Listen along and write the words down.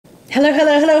Hello,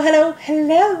 hello, hello, hello,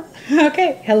 hello.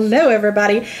 Okay, hello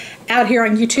everybody out here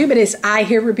on YouTube. It is I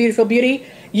here for Beautiful Beauty.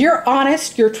 You're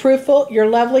honest, you're truthful, you're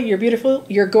lovely, you're beautiful,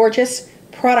 you're gorgeous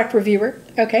product reviewer.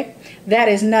 Okay, that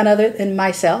is none other than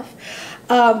myself.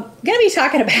 Gonna be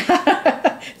talking about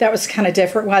that was kind of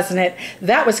different, wasn't it?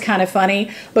 That was kind of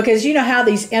funny because you know how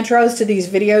these intros to these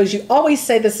videos, you always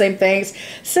say the same things.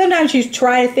 Sometimes you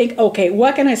try to think, okay,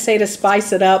 what can I say to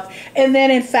spice it up? And then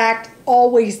in fact,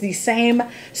 always the same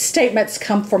statements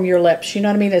come from your lips. You know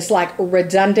what I mean? It's like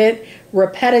redundant,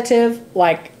 repetitive,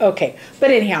 like, okay.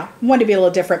 But anyhow, wanted to be a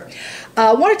little different.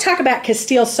 I want to talk about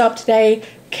Castile soap today.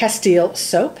 Castile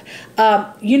soap.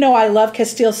 You know I love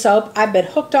Castile soap. I've been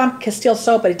hooked on Castile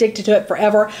soap and addicted to it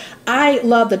forever. I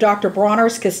love the Dr.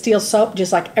 Bronner's Castile soap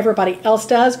just like everybody else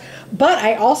does. But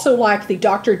I also like the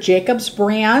Dr. Jacobs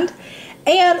brand.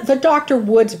 And the Dr.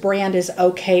 Woods brand is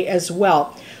okay as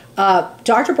well.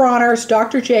 Dr. Bronner's,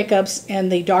 Dr. Jacobs,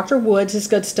 and the Dr. Woods is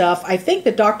good stuff. I think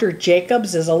the Dr.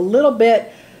 Jacobs is a little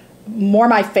bit more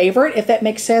my favorite, if that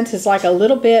makes sense. It's like a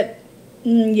little bit,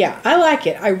 yeah, I like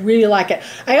it. I really like it.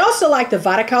 I also like the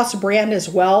Vitakos brand as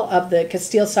well of the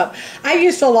Castile soap. I've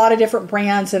used a lot of different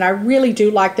brands, and I really do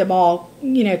like them all,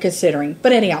 you know, considering.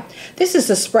 But anyhow, this is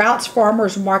the Sprouts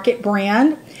Farmers Market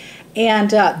brand. And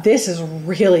this is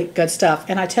really good stuff.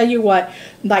 And I tell you what,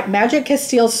 like Magic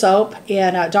Castile soap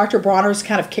and Dr. Bronner's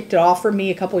kind of kicked it off for me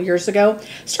a couple years ago.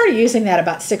 Started using that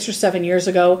about 6 or 7 years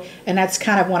ago. And that's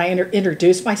kind of when I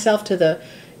introduced myself to the,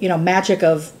 you know, magic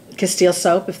of Castile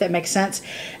soap, if that makes sense.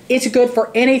 It's good for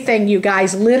anything, you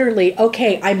guys. Literally,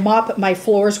 okay, I mop my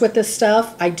floors with this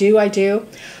stuff. I do.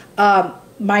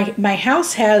 My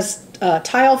house has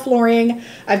tile flooring.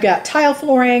 I've got tile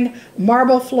flooring,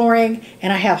 marble flooring,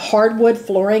 and I have hardwood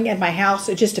flooring in my house.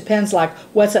 It just depends like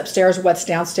what's upstairs, what's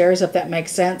downstairs, if that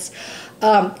makes sense.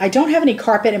 I don't have any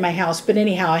carpet in my house, but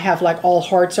anyhow, I have like all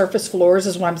hard surface floors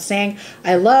is what I'm saying.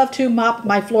 I love to mop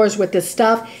my floors with this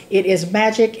stuff. It is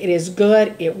magic. It is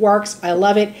good. It works. I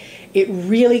love it. It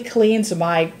really cleans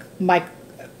my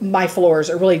floors.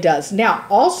 It really does. Now,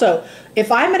 also, if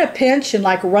I'm in a pinch and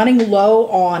like running low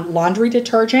on laundry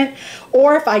detergent,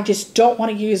 or if I just don't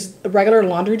want to use regular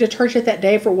laundry detergent that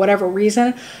day for whatever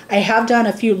reason, I have done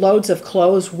a few loads of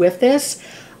clothes with this.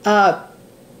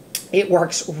 It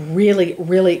works really,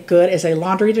 really good as a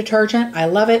laundry detergent. I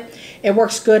love it. It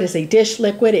works good as a dish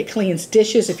liquid. It cleans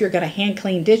dishes. If you're going to hand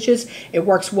clean dishes, it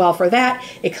works well for that.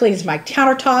 It cleans my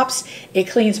countertops. It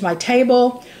cleans my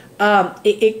table.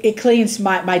 It cleans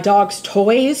my dog's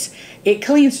toys. It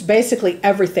cleans basically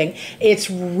everything. It's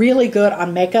really good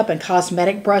on makeup and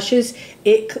cosmetic brushes.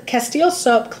 Castile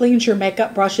soap cleans your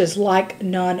makeup brushes like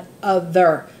none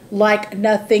other. Like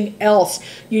nothing else.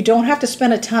 You don't have to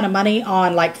spend a ton of money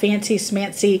on like fancy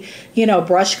smancy, you know,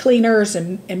 brush cleaners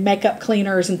and makeup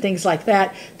cleaners and things like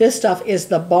that. This stuff is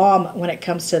the bomb when it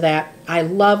comes to that. I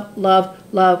love, love,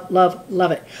 love, love,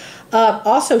 love it.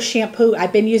 Also shampoo.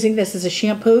 I've been using this as a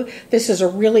shampoo. This is a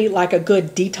really like a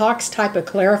good detox type of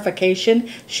clarification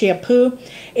shampoo.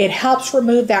 It helps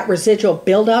remove that residual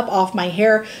buildup off my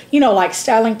hair. You know, like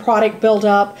styling product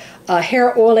buildup,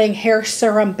 hair oiling, hair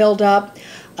serum buildup,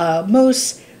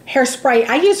 mousse, hairspray.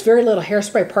 I use very little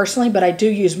hairspray personally, but I do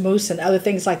use mousse and other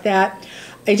things like that.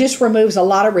 It just removes a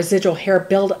lot of residual hair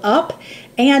buildup,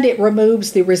 and it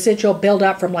removes the residual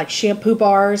buildup from like shampoo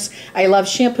bars. I love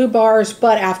shampoo bars,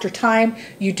 but after time,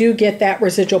 you do get that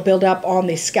residual buildup on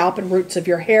the scalp and roots of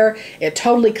your hair. It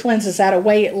totally cleanses that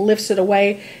away. It lifts it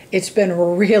away. It's been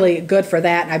really good for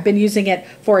that, and I've been using it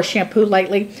for a shampoo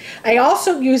lately. I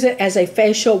also use it as a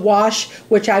facial wash,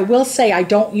 which I will say I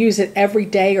don't use it every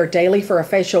day or daily for a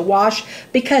facial wash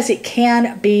because it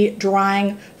can be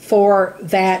drying for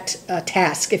that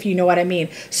task, if you know what I mean.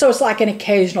 So it's like an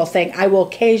occasional thing. I will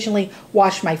occasionally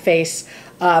wash my face,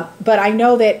 but I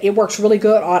know that it works really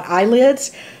good on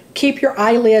eyelids. Keep your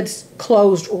eyelids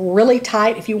closed really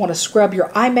tight if you want to scrub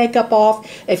your eye makeup off,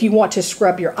 if you want to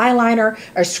scrub your eyeliner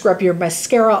or scrub your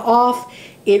mascara off.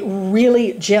 It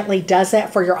really gently does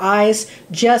that for your eyes.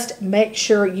 Just make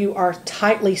sure you are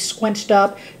tightly squinched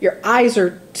up. Your eyes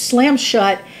are slammed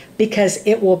shut because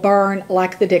it will burn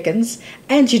like the dickens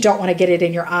and you don't want to get it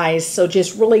in your eyes. So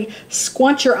just really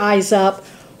squinch your eyes up,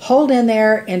 hold in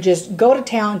there, and just go to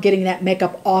town getting that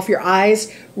makeup off your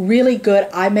eyes. Really good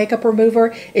eye makeup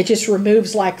remover. It just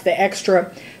removes like the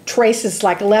extra traces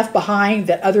like left behind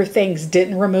that other things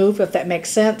didn't remove, if that makes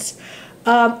sense.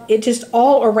 It just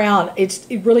all around, it's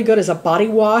really good as a body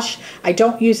wash. I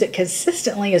don't use it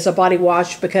consistently as a body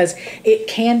wash because it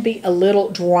can be a little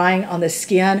drying on the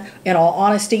skin, in all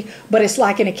honesty, but it's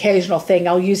like an occasional thing.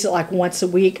 I'll use it like once a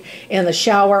week in the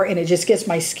shower, and it just gets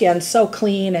my skin so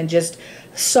clean and just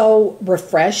so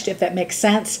refreshed, if that makes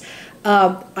sense.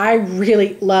 I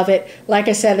really love it. Like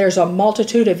I said, there's a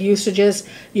multitude of usages.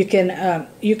 You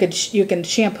can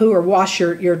shampoo or wash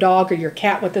your dog or your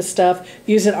cat with this stuff.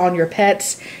 Use it on your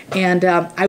pets, and I